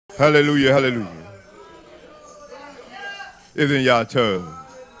Hallelujah, hallelujah. Isn't y'all turn?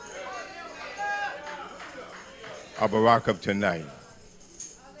 I barak up tonight.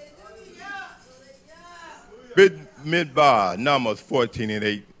 Midbar, Numbers 14 and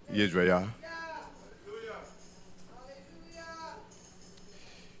 8, YisraYah.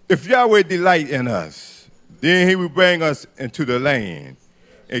 If Yahweh delight in us, then he will bring us into the land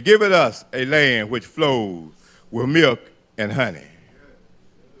and give it us a land which flows with milk and honey.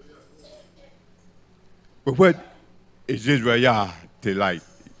 But what is YisraYah delight?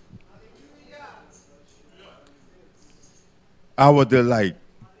 Our delight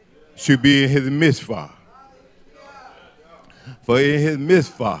should be in his mitzvah. For in his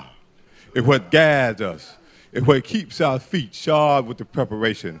mitzvah is what guides us, is what keeps our feet shod with the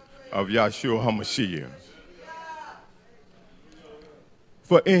preparation of Yahshua HaMashiach.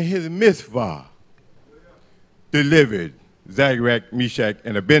 For in his mitzvah delivered Shadrach, Meshach,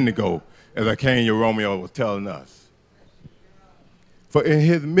 and Abednego, as King Romeo was telling us. For in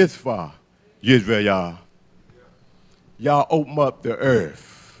his mitzvah, YisraYah, y'all open up the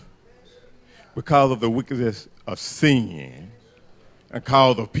earth because of the wickedness of sin and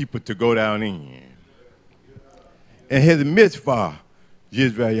cause the people to go down in. In his mitzvah,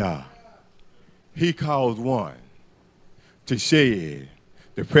 YisraYah, he caused one to shed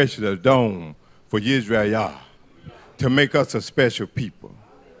the precious dome for YisraYah to make us a special people,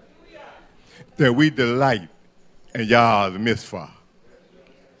 that we delight in Yah's mitzvah,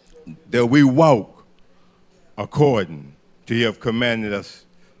 that we walk according to He have commanded us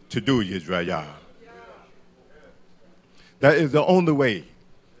to do, YisraYah. That is the only way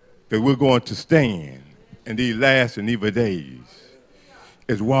that we're going to stand in these last and evil days,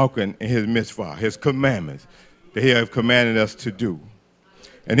 is walking in his mitzvah, his commandments that he has commanded us to do.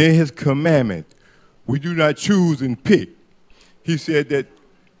 And in his commandment, we do not choose and pick. He said that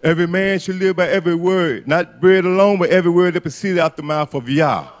every man should live by every word, not bread alone, but every word that proceeds out the mouth of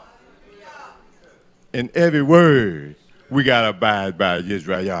Yah. And every word we got to abide by,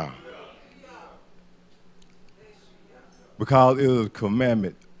 YisraYah. Because it is a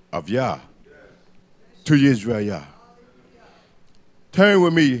commandment of Yah to YisraYah. Turn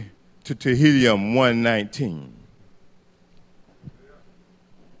with me to Tehillim 119.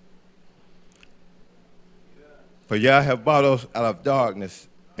 For Yah have brought us out of darkness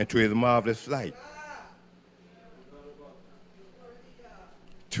into his marvelous light,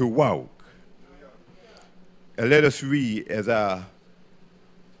 to walk. And let us read as that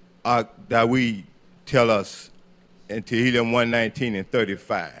we tell us in Tehillim 119 and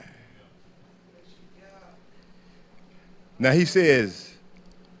 35. Now he says,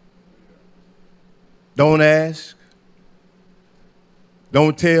 don't ask,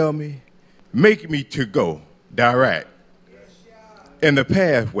 don't tell me, make me to go direct in the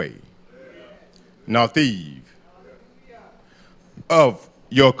pathway, not thieve of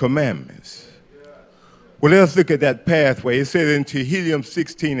your commandments. Well, let's look at that pathway. It says in Tehillim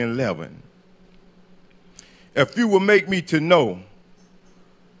 16 and 11, if you will make me to know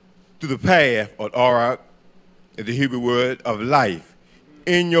through the path of Arak, the Hebrew word of life,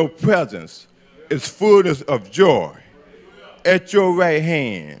 in your presence is fullness of joy. At your right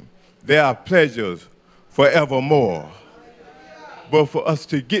hand there are pleasures forevermore. But for us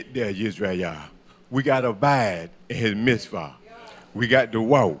to get there, YisraYah, we got to abide in his mitzvah. We got to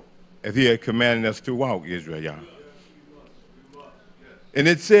walk as he had commanded us to walk, YisraYah. And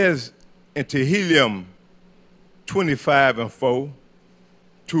it says in Tehillim 25 and 4,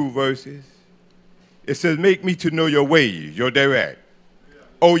 2 verses, it says, make me to know your ways, your direct.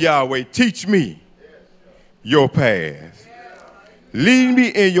 O Yahweh, teach me your path. Lead me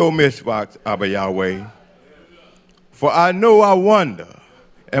in your mitzvahs, Abba Yahweh. For I know I wander,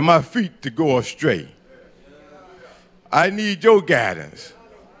 and my feet to go astray. I need your guidance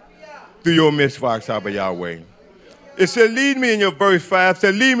through your mitzvahs, Abba Yahweh. It said, lead me in your verse 5,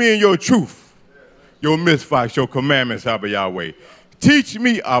 said, lead me in your truth, your mitzvahs, your commandments, Abba Yahweh. Teach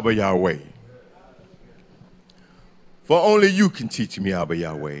me, Abba Yahweh. For only you can teach me, Abba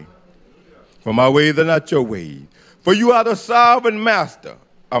Yahweh. For my ways are not your ways. For you are the sovereign master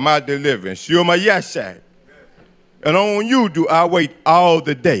of my deliverance. You are my Yashak. And on you do I wait all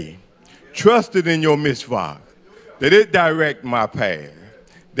the day, trusted in your mitzvah, that it direct my path,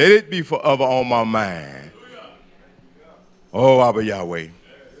 that it be forever on my mind. Oh, Abba Yahweh,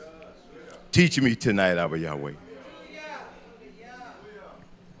 teach me tonight, Abba Yahweh.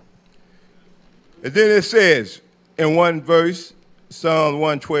 And then it says in one verse, Psalms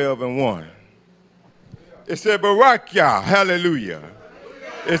 112 and 1, it said, Barak Yah, hallelujah.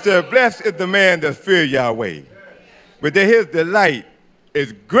 It said, blessed is the man that fears Yahweh, but that his delight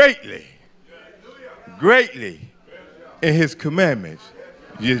is greatly, greatly in his commandments,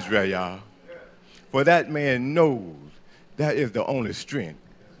 YisraYah. For that man knows that is the only strength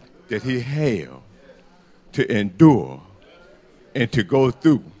that he held to endure and to go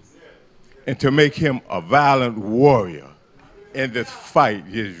through and to make him a violent warrior in this fight,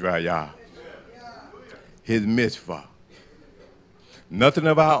 YisraYah. His mitzvah. Nothing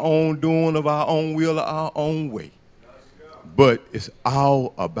of our own doing, of our own will, or our own way. But it's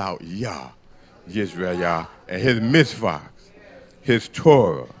all about Yah, YisraYah, and his mitzvahs, his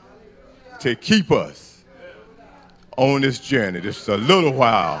Torah, to keep us on this journey. Just a little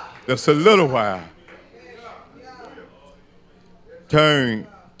while, just a little while. Turn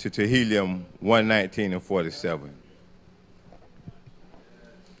to Tehillim 119 and 47.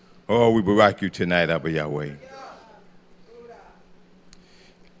 Oh, we barak you tonight, Abba Yahweh.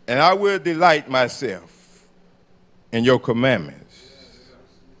 And I will delight myself in your commandments,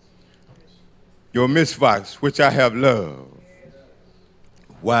 your mitzvahs, which I have loved.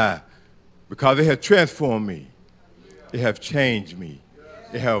 Why? Because they have transformed me. They have changed me.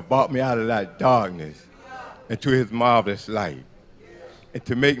 They have brought me out of that darkness into his marvelous light, and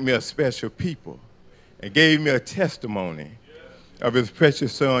to make me a special people, and gave me a testimony of his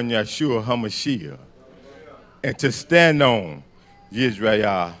precious son, Yeshua HaMashiach, and to stand on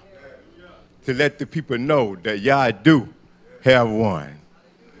YisraYah, to let the people know that Yah do have one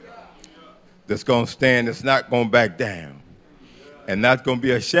that's going to stand, that's not going to back down, and not going to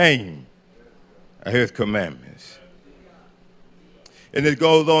be ashamed of his commandments. And it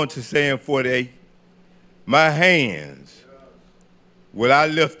goes on to say in 48, my hands will I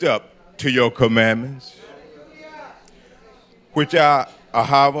lift up to your commandments, which are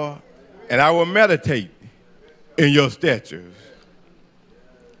Ahava, and I will meditate in your statutes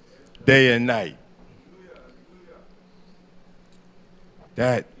day and night.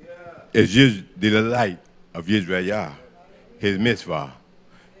 That is the delight of YisraYah, his mitzvah,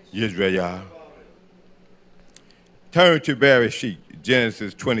 YisraYah. Turn to Bereshit,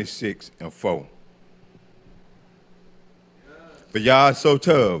 Genesis 26 and 4. For Yah is so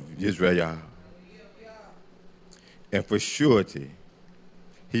tough, YisraYah. And for surety,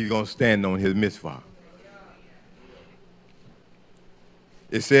 he's going to stand on his mitzvah.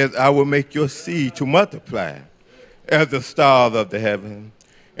 It says, I will make your seed to multiply as the stars of the heaven,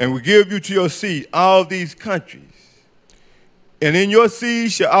 and will give you to your seed all these countries. And in your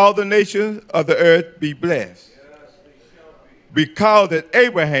seed shall all the nations of the earth be blessed. Because that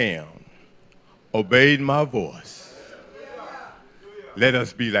Abraham obeyed my voice. Let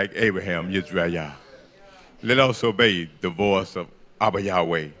us be like Abraham, YisraYah. Let us obey the voice of Abba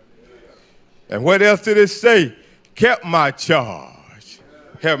Yahweh. And what else did it say? Kept my charge.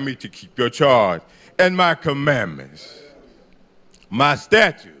 Help me to keep your charge and my commandments, my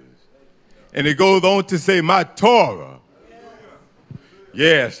statutes. And it goes on to say my Torah.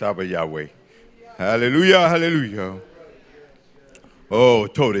 Yes, Abba Yahweh. Hallelujah, hallelujah. Oh,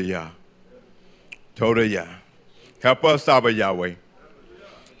 Torah Yah. Torah Yah. Help us, Abba Yahweh.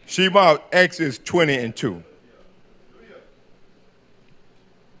 Shema, Exodus 20 and 2.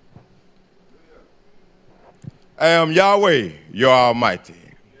 I am Yahweh, your Almighty,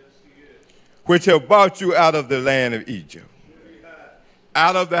 which have brought you out of the land of Egypt,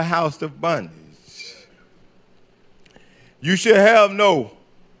 out of the house of bondage. You shall have no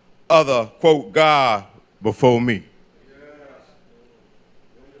other, quote, God before me,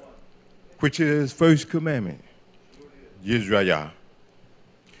 which is his first commandment, YisraYah.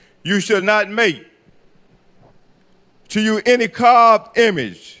 You shall not make to you any carved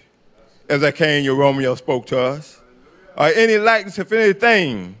image, as Zawkane BenAmmiy spoke to us, or any likeness of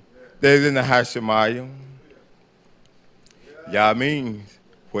anything that is in the YHWH. Yah means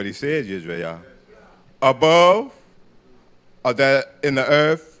what he says, YisraYah. Above, or that in the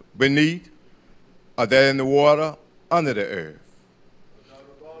earth, beneath, or that in the water, under the earth.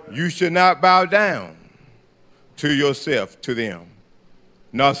 You should not bow down to yourself, to them,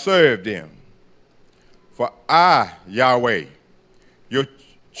 nor serve them. For I, Yahweh, your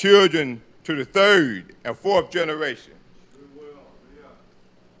children to the third and fourth generation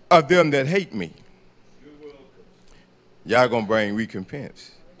of them that hate me. Y'all gonna bring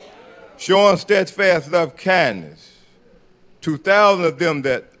recompense. Showing steadfast love kindness to thousands of them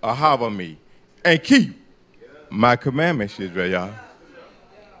that ahava me and keep my commandments, YisraYah.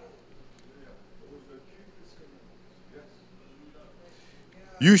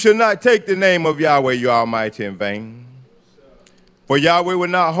 You shall not take the name of Yahweh, your Almighty, in vain. For Yahweh will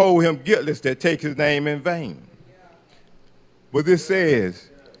not hold him guiltless that take his name in vain. But this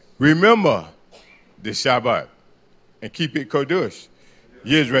says, remember the Shabbat and keep it Kodesh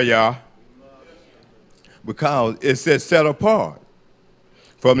YisraYah, because it says set apart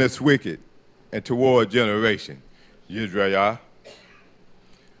from this wicked and toward generation. YisraYah,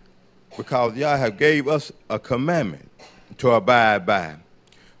 because Yah have gave us a commandment to abide by.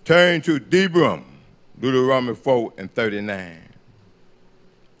 Turn to Deuteronomy 4 and 39.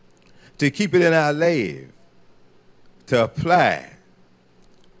 To keep it in our life, to apply,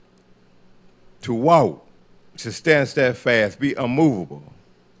 to walk, to stand steadfast, be unmovable.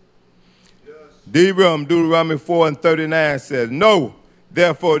 Yes. Deuteronomy 4 and 39 says, know,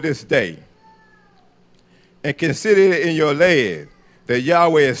 therefore, this day, and consider it in your life, that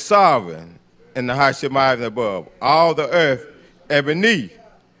Yahweh is sovereign in the YHWH and above, all the earth and beneath,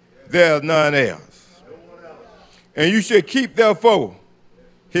 there is none else. And you should keep, therefore,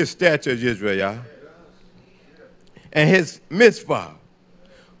 his statutes, YisraYah, and his mitzvah,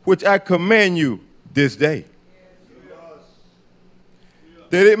 which I command you this day,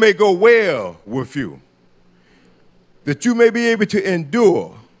 that it may go well with you, that you may be able to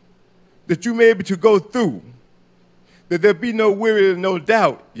endure, that you may be able to go through, that there be no weary, no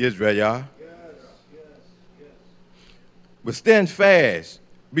doubt, YisraYah. But stand fast,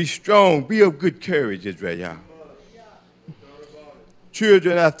 be strong, be of good courage, YisraYah.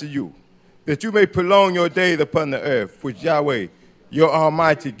 Children after you, that you may prolong your days upon the earth, which Yahweh, your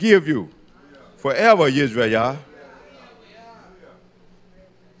Almighty, give you forever, YisraYah.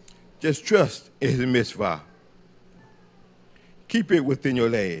 Just trust in his mitzvah. Keep it within your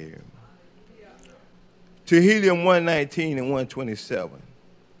life. Tehillim 119 and 127.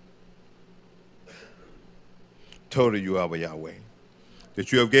 Told you, Abba Yahweh,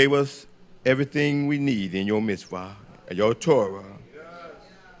 that you have gave us everything we need in your mitzvah, your Torah,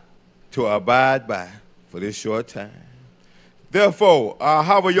 to abide by for this short time. Therefore,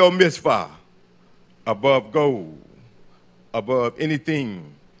 how are your mitzvah above gold, above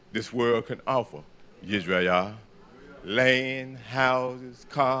anything this world can offer, YisraYah? Land, houses,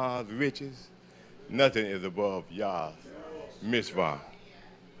 cars, riches, nothing is above Yah's mitzvah.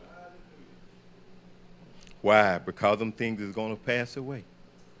 Why? Because them things is going to pass away.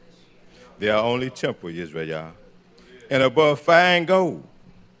 They are only temporal, YisraYah, and above fine gold.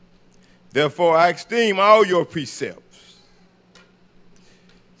 Therefore, I esteem all your precepts.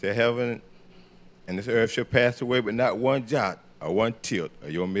 The heaven and this earth shall pass away, but not one jot or one tilt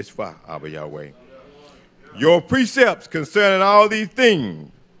of your mitzvah, Abba Yahweh. Your precepts concerning all these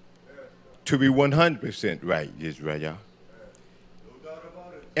things to be 100% right, YisraYah.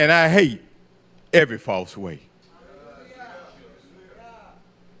 And I hate every false way.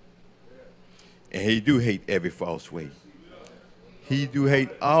 And he do hate every false way. He do hate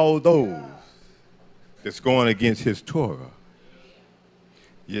all those that's going against his Torah.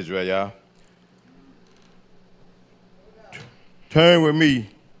 YisraYah. Turn with me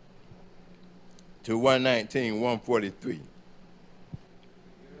to 119, 143.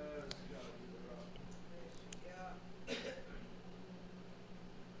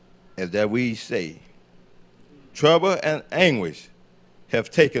 As that we say, trouble and anguish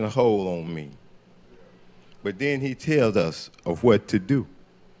have taken a hold on me. But then he tells us of what to do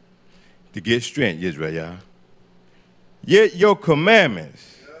to get strength, YisraYah. Yet your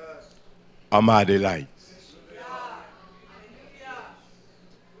commandments are my delights.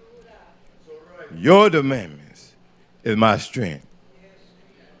 Your commandments is my strength.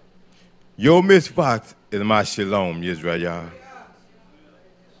 Your mitzvah is my shalom, YisraYah.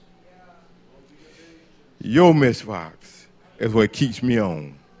 Your mitzvah is what keeps me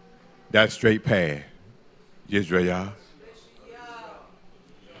on that straight path, YisraYah.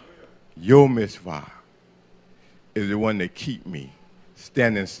 Your mitzvah is the one that keep me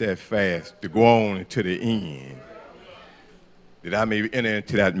standing steadfast to go on into the end, that I may enter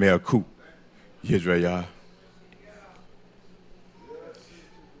into that Melkut, YisraYah.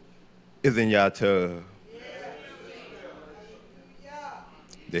 Isn't Yah that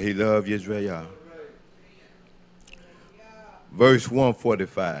he loved YisraYah? Verse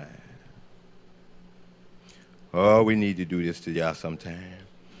 145. Oh, we need to do this to Yah sometime.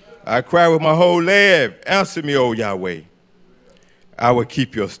 I cry with my whole life, answer me, O Yahweh. I will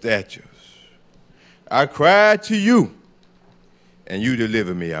keep your statutes. I cry to you, and you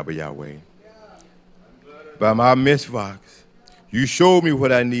deliver me, Abba Yahweh. By my mitzvahs, you show me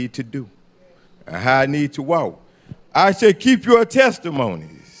what I need to do and how I need to walk. I shall keep your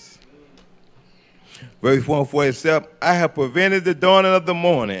testimonies. Verse 147, I have prevented the dawning of the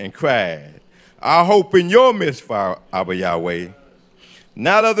morning and cried, I hope in your mitzvah, Abba Yahweh,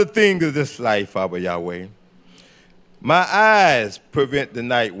 not of the things of this life, Abba Yahweh. My eyes prevent the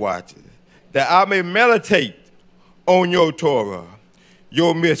night watches, that I may meditate on your Torah.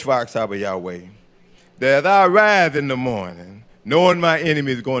 your mitzvahs, Abba Yahweh, that as I rise in the morning, knowing my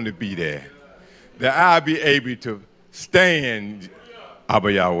enemy is going to be there, that I'll be able to stand,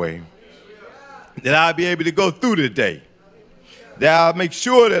 Abba Yahweh, that I'll be able to go through the day, that I'll make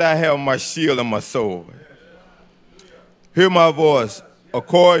sure that I have my shield and my sword. Hear my voice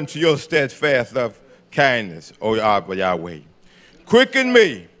according to your steadfast love kindness, O Abba Yahweh. Quicken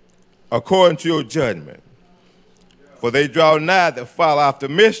me according to your judgment, for they draw nigh that follow after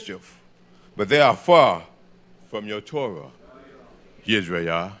mischief, but they are far from your Torah,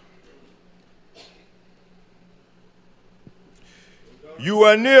 YisraYah. You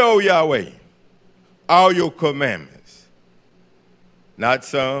are near, O Yahweh, all your commandments, not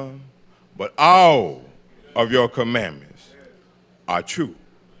some, but all of your commandments are true,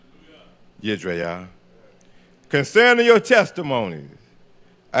 YisraYah. Concerning your testimonies,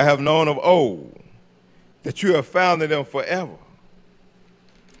 I have known of old that you have founded them forever,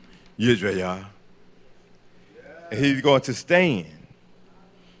 YisraYah. And he's going to stand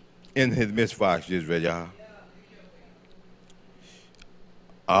in his mitzvahs, YisraYah.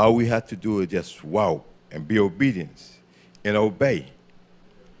 All we have to do is just walk and be obedient and obey.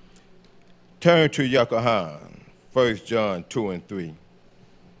 Turn to Yakhahan, 1 John 2 and 3.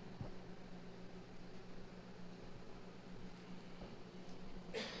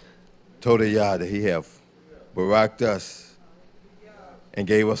 Torah that he have baraked us and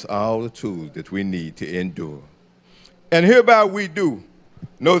gave us all the tools that we need to endure. And hereby we do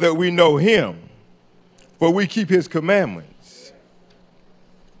know that we know him, for we keep his commandments.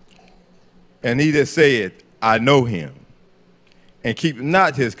 And he that said, I know him, and keep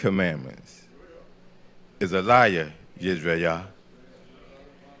not his commandments, is a liar, YisraYah.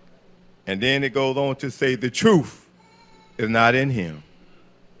 And then it goes on to say the truth is not in him.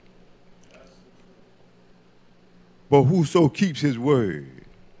 But whoso keeps his word,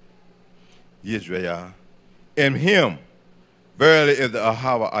 YisraYah, in him verily is the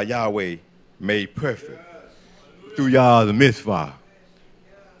Ahava Yahweh made perfect through Yah the mitzvah,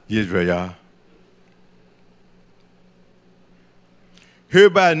 YisraYah.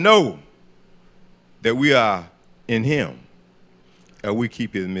 Hereby know that we are in him and we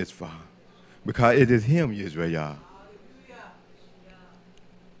keep his mitzvah, because it is him, YisraYah.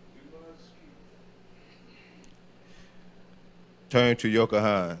 Turn to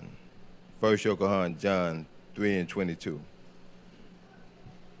Yochanan, 1 Yochanan, John 3 and 22.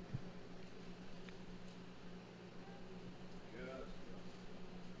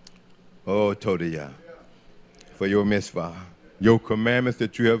 Oh, Torah, for your mitzvah, your commandments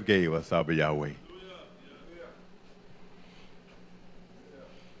that you have gave us, Abba Yahweh,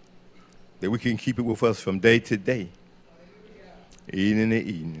 that we can keep it with us from day to day, evening to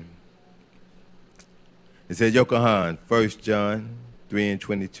evening. It says, Yochanan, 1 John 3 and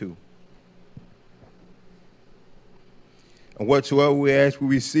 22. And whatsoever we ask, we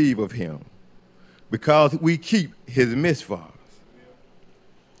receive of him, because we keep his mitzvahs.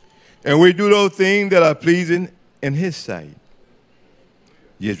 And we do those things that are pleasing in his sight,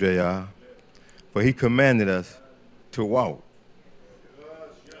 YisraYah, for he commanded us to walk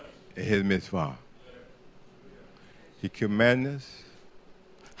in his mitzvah. He commanded us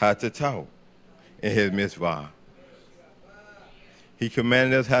how to talk in his mitzvah. He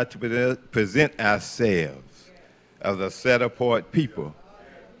commanded us how to present ourselves as a set-apart people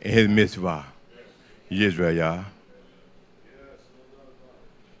in his mitzvah, YisraYah.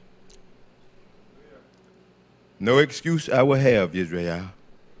 No excuse I will have, YisraYah,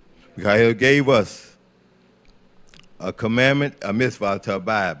 because he gave us a commandment, a mitzvah to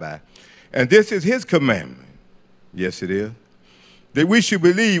abide by. And this is his commandment. Yes, it is. That we should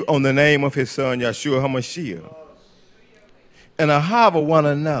believe on the name of his son, Yeshua HaMashiach, and ahava one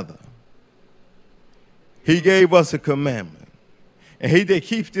another. He gave us a commandment. And he that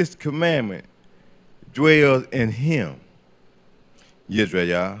keeps this commandment dwells in him,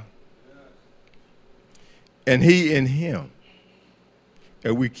 YisraYah. And he in him.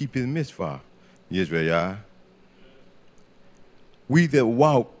 And we keep his mitzvah, YisraYah. We that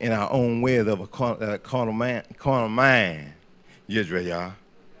walk in our own ways of a carnal mind, YisraYah.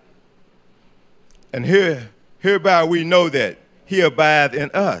 And hereby we know that he abides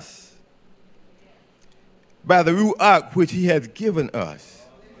in us by the Ruach which he has given us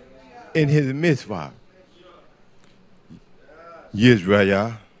in his mitzvah,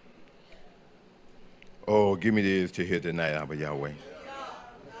 YisraYah. Oh, give me the ears to hear tonight, Abba Yahweh.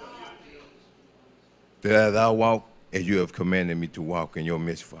 That as I walk, as you have commanded me to walk in your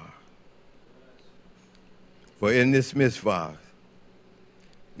mitzvah. For in this mitzvah,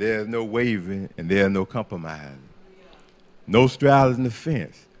 there is no wavering and there is no compromise. No straddling the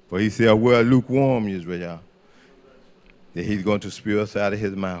fence. For he said, we're lukewarm, YisraYah, that he's going to spew us out of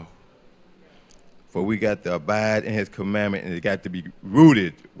his mouth. For we got to abide in his commandment, and it got to be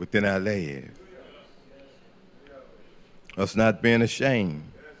rooted within our lives. Us not being ashamed.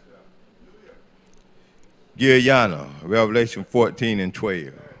 YisraYah, Revelation 14 and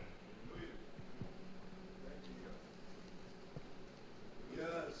 12.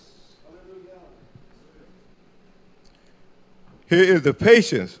 Here is the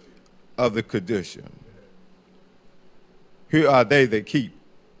patience of the Kedusha. Here are they that keep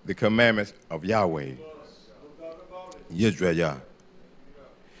the commandments of Yahweh, YisraYah,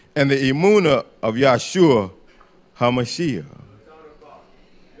 and the emunah of Yahshua HaMashiach.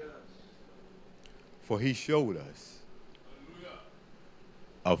 For he showed us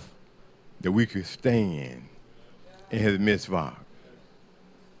that we could stand in his mitzvah.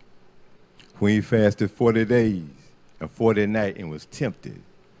 When he fasted 40 days and 40 nights and was tempted.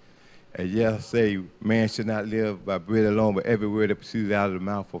 And Yah say, man should not live by bread alone, but every word that proceeds out of the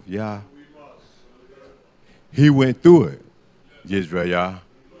mouth of Yah. He went through it, YisraYah,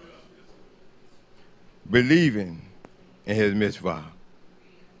 believing in his mitzvah.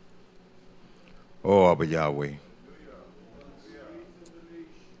 Oh, Abba Yahweh.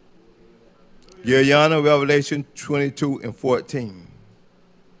 YisraYah, Revelation 22 and 14.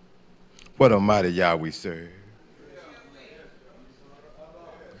 What a mighty Yah we serve.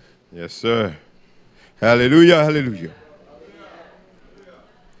 Yes, sir. Hallelujah, hallelujah.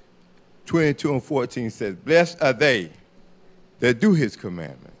 22 and 14 says, blessed are they that do his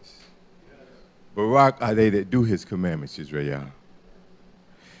commandments. Barak are they that do his commandments, YisraYah.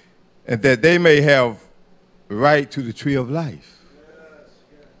 And that they may have right to the tree of life.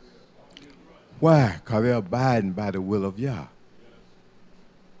 Why? Because they're abiding by the will of Yah.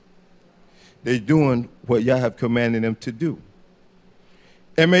 They're doing what Yah have commanded them to do.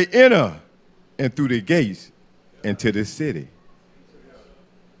 And may enter in through the gates into the city.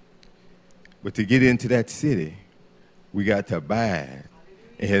 But to get into that city, we got to abide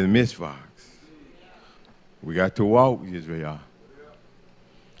in his mitzvahs. We got to walk, YisraYah.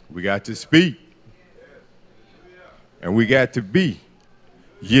 We got to speak. And we got to be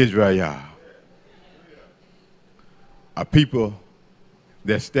YisraYah. A people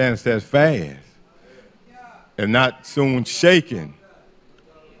that stand steadfast and not soon shaken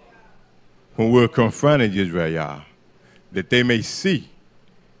when we're confronted, YisraYah, that they may see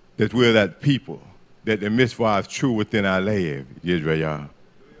that we're that people, that the mitzvah is true within our lives, YisraYah.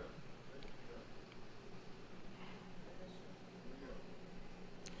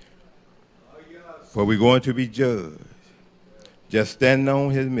 For we're going to be judged. Just stand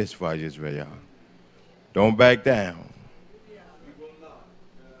on his mitzvah, YisraYah. Don't back down.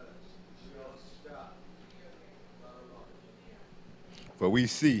 For we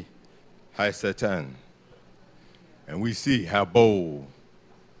see how Satan, and we see how bold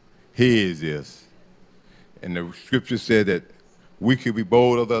his is. And the scripture said that we could be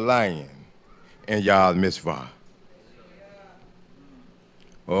bold of the lion in Yah's mitzvah.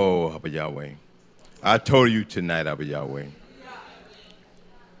 Oh, Abba Yahweh. I told you tonight, Abba Yahweh,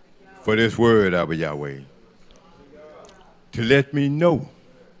 for this word, Abba Yahweh, to let me know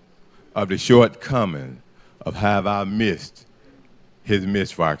of the shortcomings of how I missed his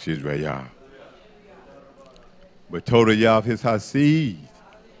mitzvah, YisraYah. But total Yah of his hasid,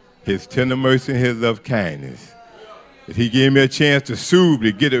 his tender mercy and his love kindness, that he gave me a chance to soothe,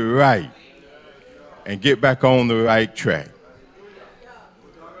 to get it right, and get back on the right track.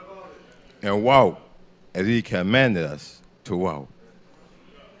 And walk as he commanded us to walk.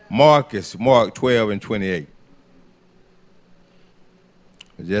 Mark 12 and 28.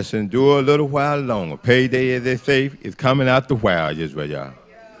 Just endure a little while longer. Payday, as they say, is coming out the while, YisraYah.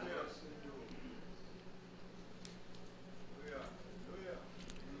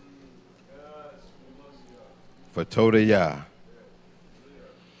 For total Yah,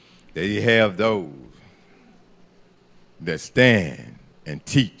 that he have those that stand and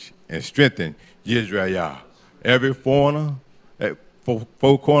teach and strengthen YisraYah. Every foreigner,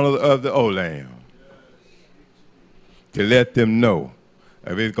 four corners of the old land, to let them know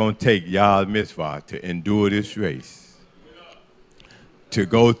if it's going to take Yah's mitzvah to endure this race, to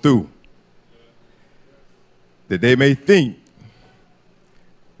go through, that they may think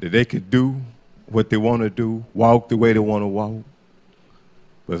that they could do what they want to do, walk the way they want to walk.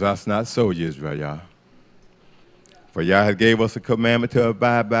 But that's not so, YisraYah. For Yah has gave us a commandment to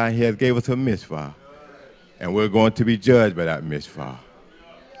abide by, and he has gave us a mitzvah. And we're going to be judged by that mitzvah.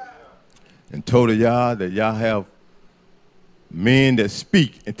 And told Yah that Yah have men that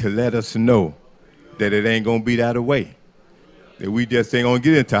speak and to let us know that it ain't going to be that way. That we just ain't gonna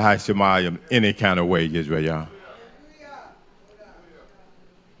get into YHWH any kind of way, YisraYah.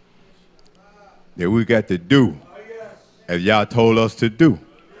 That we got to do as y'all told us to do.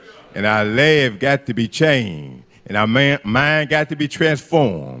 And our life got to be changed. And our mind got to be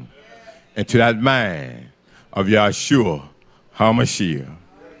transformed into that mind of YHWH HaMashiach.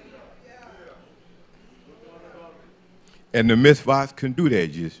 And the mitzvahs can do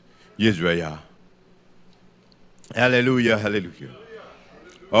that, YisraYah. Hallelujah, hallelujah.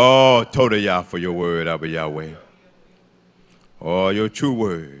 Oh, Torah Yah for your word, Abba Yahweh. Oh, your true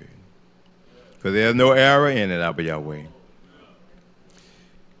word. Because there's no error in it, Abba Yahweh.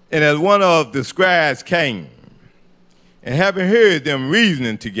 And as one of the scribes came, and having heard them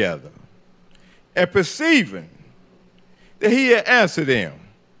reasoning together, and perceiving that he had answered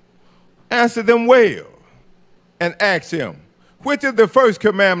them well, and asked him, which is the first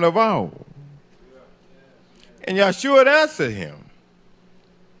commandment of all? And YHWH answered him,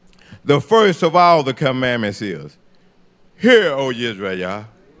 the first of all the commandments is, hear, O YisraYah,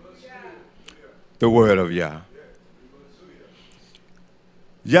 the word of Yah.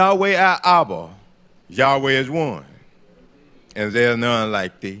 Yahweh our Abba, Yahweh is one, and there is none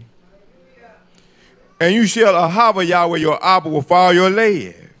like thee. And you shall ahava Yahweh your Abba with all your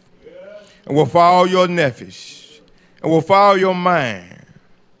life, and with all your nephesh, and with all your mind,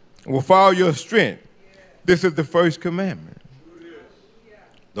 and with all your strength. This is the first commandment.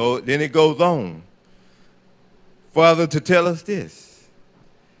 Then it goes on, Father, to tell us this.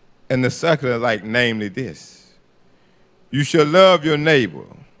 And the second, like, namely this. You shall love your neighbor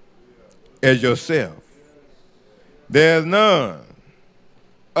as yourself. There is none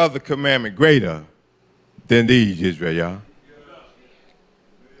other commandment greater than these, YisraYah.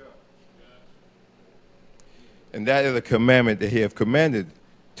 And that is a commandment that he has commanded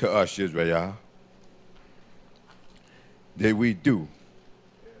to us, YisraYah, that we do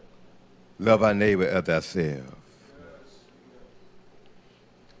love our neighbor as ourselves.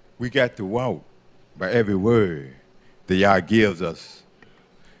 We got to walk by every word that Yah gives us,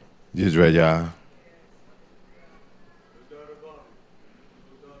 YisraYah.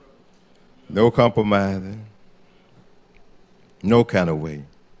 No compromising, no kind of way.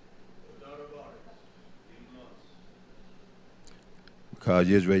 Because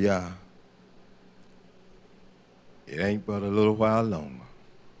YisraYah, it ain't but a little while longer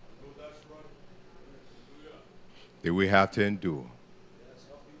that we have to endure.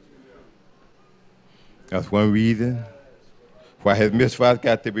 That's one reason why his mitzvahs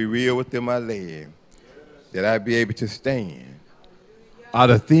got to be real within my life, that I be able to stand. Are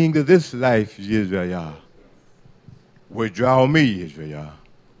the things of this life, YisraYah, will draw me, YisraYah,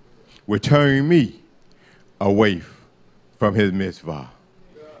 will turn me away from his mitzvah,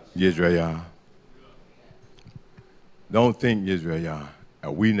 YisraYah. Don't think, YisraYah, if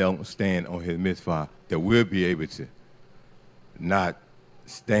we don't stand on his mitzvah, that we'll be able to not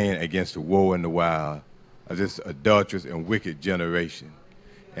stand against the woe and the wild of this adulterous and wicked generation.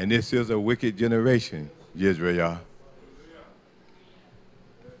 And this is a wicked generation, YisraYah.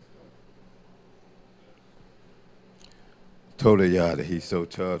 Torah Yah that he's so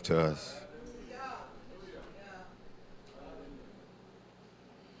tough to us.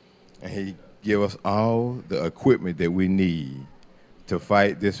 And he give us all the equipment that we need to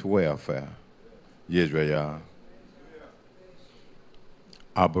fight this welfare, YisraYah.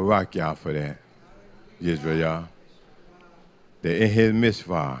 I barak Yah for that, YisraYah. That in his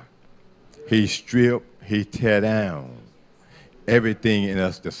mitzvah, he strip, he tear down everything in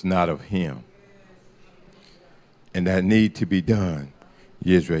us that's not of him. And that need to be done,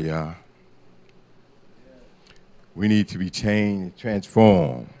 YisraYah. We need to be changed,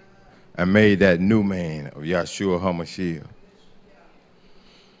 transformed, and made that new man of YHWH HaMashiach.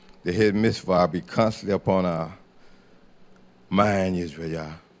 That his mitzvah be constantly upon our mind,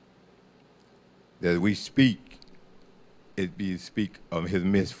 YisraYah. That we speak, it be speak of his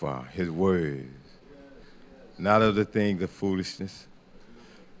mitzvah, his words. Not of the things of foolishness,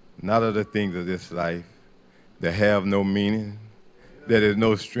 not of the things of this life that have no meaning, that is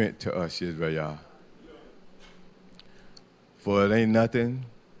no strength to us, YisraYah. For it ain't nothing,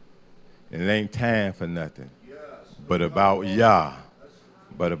 and it ain't time for nothing, but about Yah,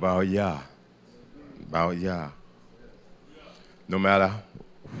 but about Yah, about Yah. No matter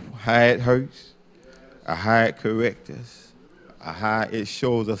how it hurts, or how it corrects us, or how it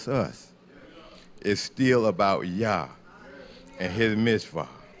shows us, it's still about Yah and his mitzvah,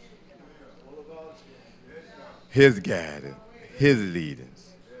 his guidance, his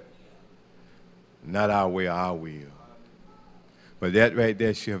leadings. Not our way, our will. But that right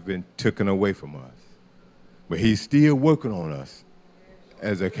there should have been taken away from us. But he's still working on us,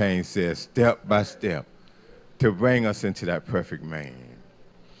 as Zawkane says, step by step, to bring us into that perfect man.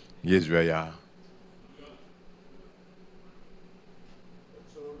 YisraYah.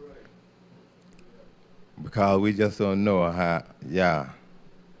 Because we just don't know how Yah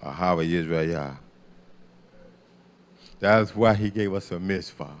or how YisraYah. That's why he gave us a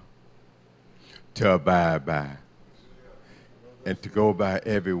mitzvah to abide by and to go by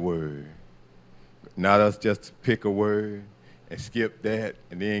every word. Not us just pick a word and skip that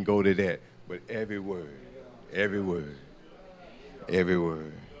and then go to that, but every word, every word, every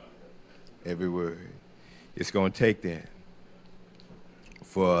word, every word. It's going to take that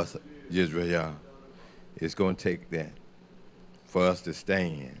for us, YisraYah. It's going to take that for us to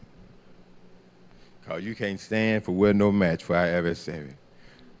stand. Because you can't stand, for we're no match for our adversary.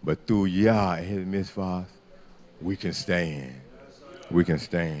 But through Yah and his mitzvahs, we can stand. We can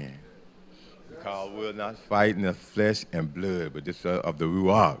stand. Because we're not fighting the flesh and blood, but this of the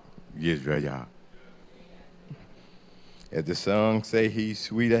Ruach, YisraYah. As the song say, he's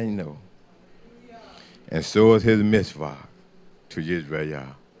sweet, I know. And so is his mitzvah to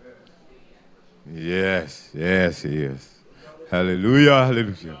YisraYah. Yes, yes, he is. Hallelujah,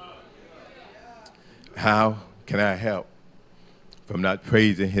 hallelujah. How can I help from not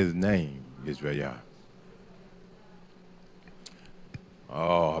praising his name, YisraYah?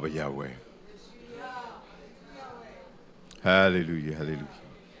 Oh, Abba Yahweh. Hallelujah, hallelujah.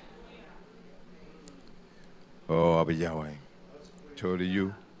 Oh, Abba Yahweh. Told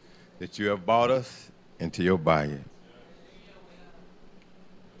you that you have brought us into your body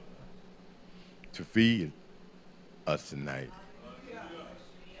to feed us tonight.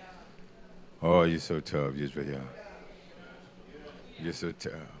 Oh, you're so tough, YisraYah. You're so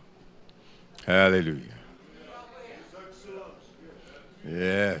tough. Hallelujah.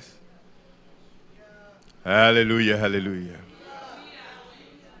 Yes. Hallelujah, hallelujah.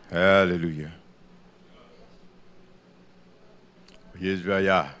 Hallelujah.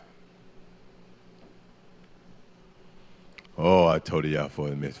 YisraYah. Oh, I told y'all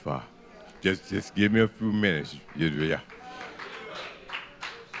for the mitzvah. Just give me a few minutes, YisraYah.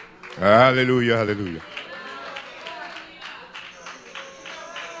 Hallelujah, hallelujah.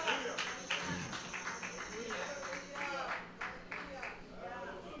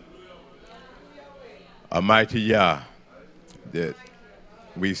 A mighty Yah that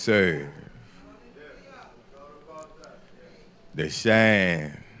we serve, that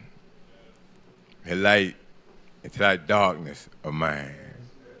shine a light into that darkness of mine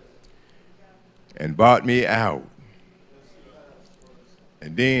and brought me out.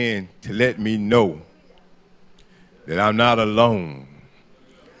 And then to let me know that I'm not alone,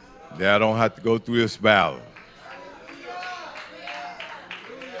 that I don't have to go through this battle.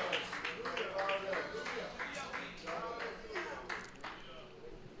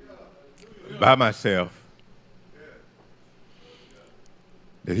 By myself,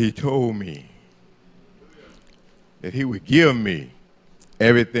 that he told me that he would give me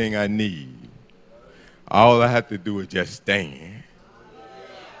everything I need. All I have to do is just stand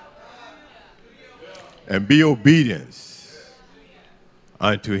and be obedient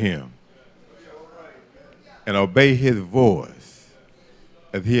unto him and obey his voice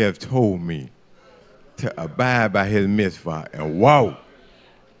as he has told me to abide by his mitzvah and walk,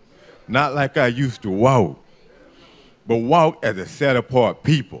 not like I used to walk, but walk as a set-apart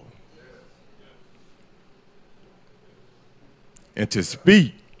people and to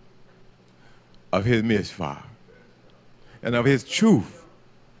speak of his mitzvah and of his truth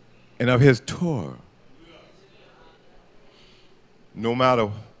and of his Torah. No matter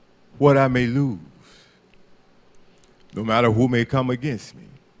what I may lose, no matter who may come against me,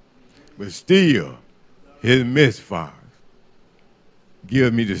 but still his mitzvah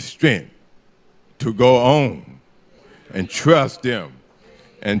give me the strength to go on and trust them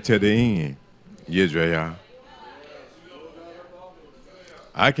until the end, YisraYah.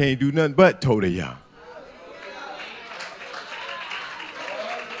 I can't do nothing but Torah.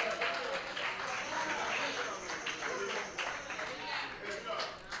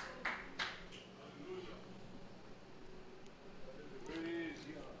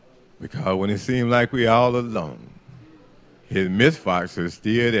 Because when it seemed like we all alone, his mitzvah is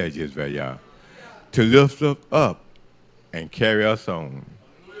still there, YisraYah, to lift us up and carry us on.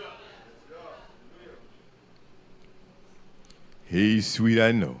 He's sweet,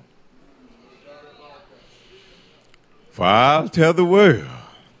 I know. For I'll tell the world,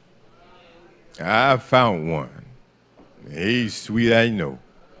 I found one. He's sweet, I know.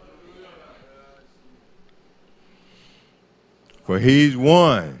 For he's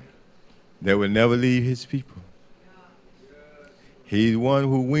one that will never leave his people. He's one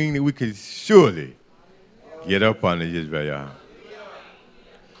who winged it. We could surely get up under YisraYah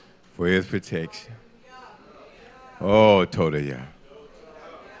for his protection. Oh, Torah.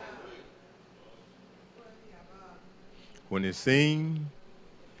 When it seems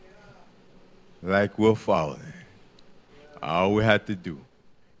like we're falling, all we have to do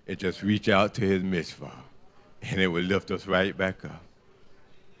is just reach out to his mitzvah, and it will lift us right back up.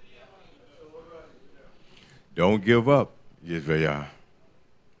 Don't give up, YisraYah.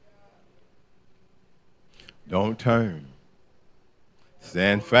 Don't turn.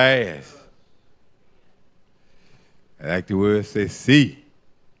 Stand fast. And like the word says, see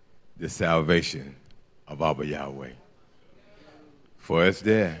the salvation of Abba Yahweh. For it's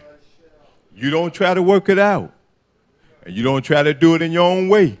there. You don't try to work it out. And you don't try to do it in your own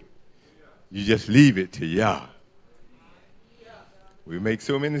way. You just leave it to Yah. We make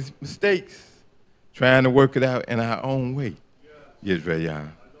so many mistakes trying to work it out in our own way,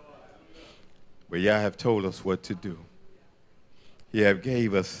 YisraYah. But Yah have told us what to do. He have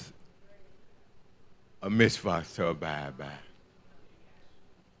gave us a mitzvah to abide by.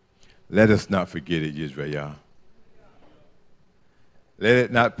 Let us not forget it, YisraYah. Let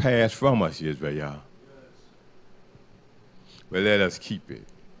it not pass from us, YisraYah. But let us keep it.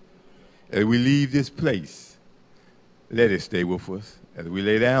 As we leave this place, let it stay with us. As we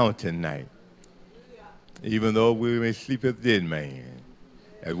lay down tonight, even though we may sleep as dead man,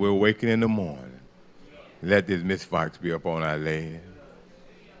 as we're waking in the morning, let this mitzvah be upon our land.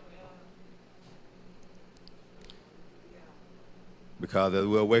 Because as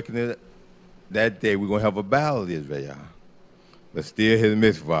we're awakening that day, we're going to have a battle, YisraYah. But still his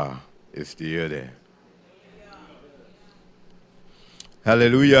mitzvah is still there.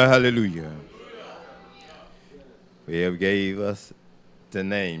 Hallelujah, hallelujah. He have gave us the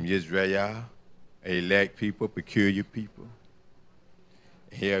name YisraYah, elect people, peculiar people.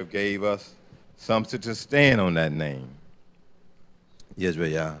 He have gave us something to stand on that name,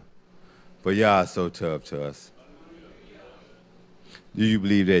 YisraYah. For Yah is so tough to us. Do you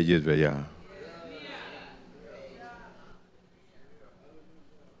believe that, YisraYah?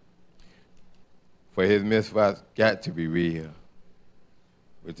 For his mitzvahs got to be real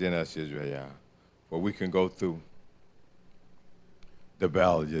within us, YisraYah. For we can go through the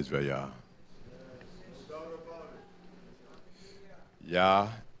battle, YisraYah. Yah,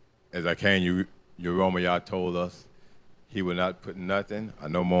 as Zawkane BenAmmiy told us, he will not put nothing or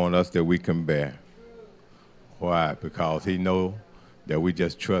no more on us that we can bear. Why? Because he knows that we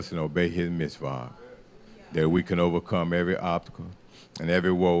just trust and obey his mitzvah, that we can overcome every obstacle and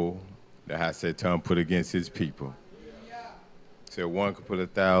every woe that Satan put against his people. So one could put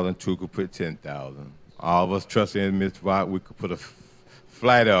 1,000, two could put 10,000. All of us trusting in mitzvah, we could put a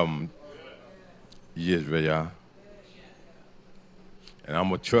flight of them, YisraYah. And I'm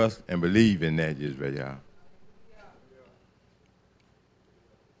going to trust and believe in that, YisraYah.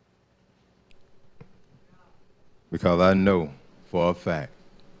 Because I know for a fact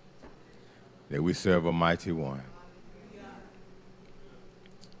that we serve a mighty one.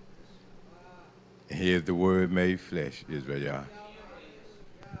 He is the word made flesh, YisraYah.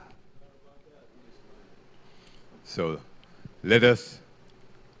 So let us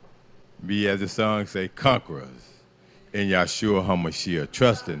be, as the song say, conquerors in Yahshua HaMashiach,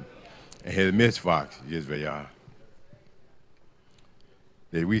 trusting in his mitzvah, YisraYah.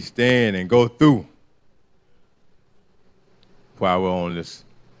 That we stand and go through while we're on this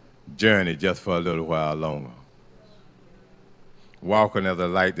journey just for a little while longer. Walking as a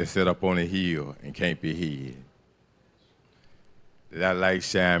light that's set up on a hill and can't be hid. That light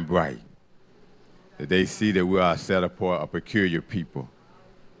shine bright. That they see that we are set apart, a peculiar people.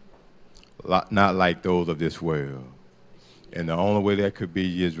 Not like those of this world. And the only way that could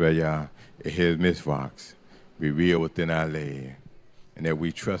be, YisraYah, is his mitzvahs be real within our land. And that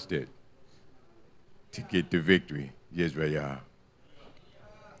we trust it to get the victory, YisraYah.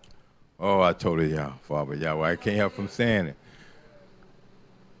 Oh, I told Yah, Father Yahweh, I can't help from saying it.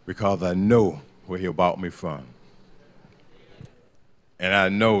 Because I know where he bought me from. And I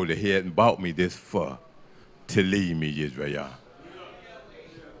know that he hadn't bought me this far to leave me, YisraYah.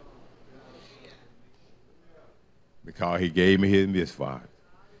 Because he gave me his mitzvah.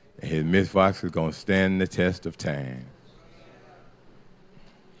 And his mitzvah is going to stand the test of time.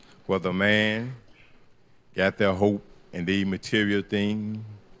 Whether man got their hope in these material things,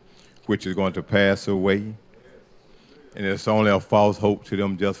 which is going to pass away, and it's only a false hope to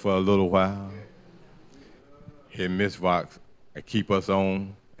them just for a little while. His mitzvah keep us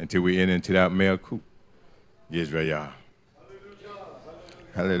on until we enter into that Melkut. YisraYah.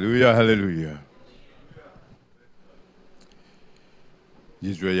 Hallelujah, hallelujah.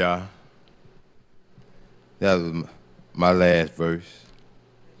 YisraYah. That was my last verse.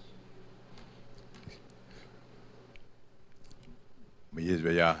 But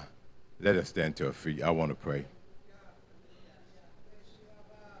YisraYah, let us stand to our feet. I want to pray.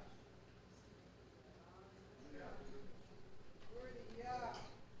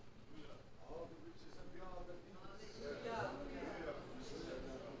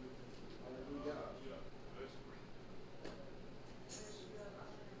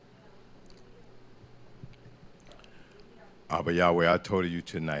 Abba Yahweh, I told you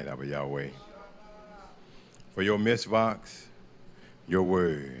tonight, Abba Yahweh, for your mitzvahs, your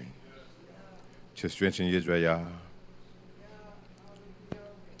word, to strengthen YisraYah,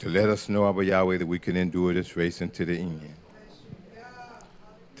 to let us know, Abba Yahweh, that we can endure this race unto the end.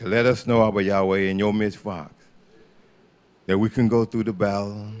 To let us know, Abba Yahweh, in your mitzvahs, that we can go through the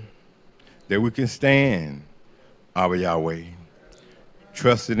battle, that we can stand, Abba Yahweh,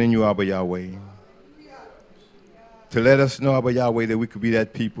 trusting in you, Abba Yahweh. To let us know, Abba Yahweh, that we could be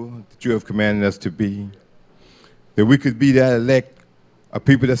that people that you have commanded us to be. That we could be that elect, a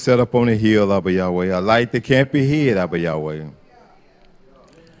people that set up on a hill, Abba Yahweh, a light that can't be hid, Abba Yahweh.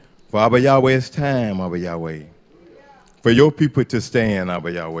 For Abba Yahweh, it's time, Abba Yahweh, for your people to stand,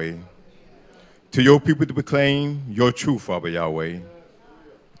 Abba Yahweh. To your people to proclaim your truth, Abba Yahweh.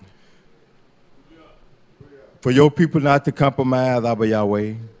 For your people not to compromise, Abba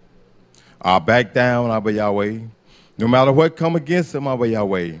Yahweh, or back down, Abba Yahweh. No matter what come against them, Abba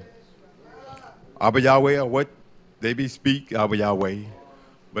Yahweh. Abba Yahweh, or what they be speak, Abba Yahweh.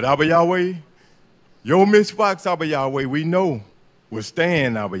 But Abba Yahweh, your mitzvahs, Abba Yahweh, we know will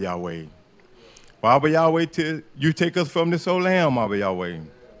stand, Abba Yahweh. For Abba Yahweh, till you take us from this old lamb, Abba Yahweh.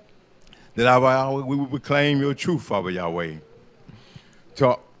 That Abba Yahweh, we will proclaim your truth, Abba Yahweh.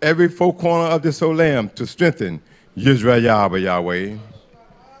 To every four corner of this old lamb to strengthen YisraYah, Abba Yahweh.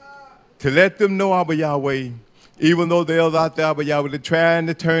 To let them know, Abba Yahweh, even though they're out there, Abba Yahweh, they're trying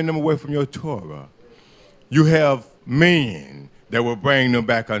to turn them away from your Torah. You have men that will bring them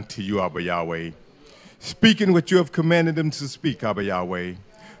back unto you, Abba Yahweh. Speaking what you have commanded them to speak, Abba Yahweh.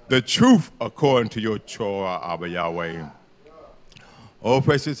 The truth according to your Torah, Abba Yahweh. Oh,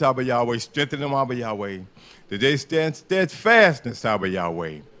 precious Abba Yahweh, strengthen them, Abba Yahweh. That they stand steadfastness, Abba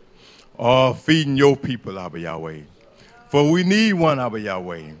Yahweh. Oh, feeding your people, Abba Yahweh. For we need one, Abba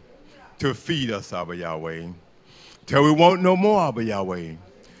Yahweh, to feed us, Abba Yahweh. Till we want no more, Abba Yahweh.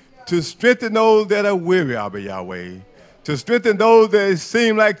 To strengthen those that are weary, Abba Yahweh. To strengthen those that it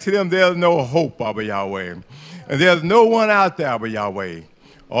seem like to them there's no hope, Abba Yahweh. And there's no one out there, Abba Yahweh.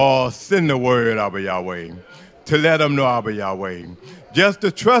 Oh, send the word, Abba Yahweh, to let them know, Abba Yahweh. Just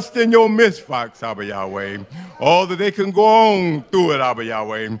to trust in your mitzvahs, Abba Yahweh. Oh, that they can go on through it, Abba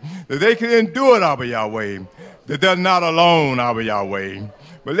Yahweh. That they can endure it, Abba Yahweh. That they're not alone, Abba Yahweh.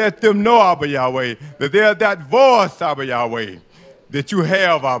 But let them know, Abba Yahweh, that they're that voice, Abba Yahweh, that you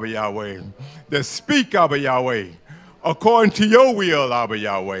have, Abba Yahweh, that speak, Abba Yahweh, according to your will, Abba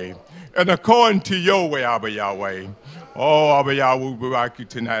Yahweh, and according to your way, Abba Yahweh. Oh, Abba Yahweh, we rock you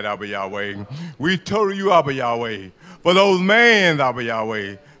tonight, Abba Yahweh. We told you, Abba Yahweh, for those men, Abba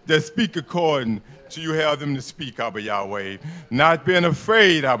Yahweh, that speak according to you have them to speak, Abba Yahweh. Not being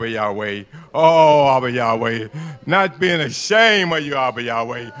afraid, Abba Yahweh. Oh, Abba Yahweh. Not being ashamed of you, Abba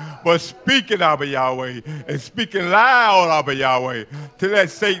Yahweh. But speaking, Abba Yahweh. And speaking loud, Abba Yahweh. To let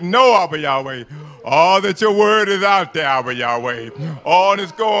Satan know, Abba Yahweh. Oh, that your word is out there, Abba Yahweh. Oh, and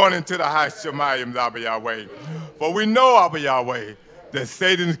it's going into the YHWH, Abba Yahweh. For we know, Abba Yahweh, that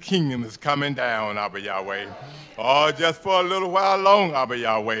Satan's kingdom is coming down, Abba Yahweh. Oh, just for a little while long, Abba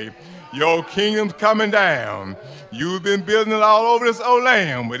Yahweh. Your kingdom's coming down. You've been building it all over this old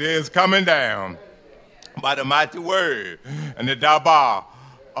land, but it is coming down by the mighty word and the dabah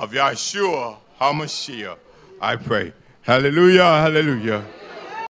of Yahshua HaMashiach. I pray. Hallelujah, hallelujah.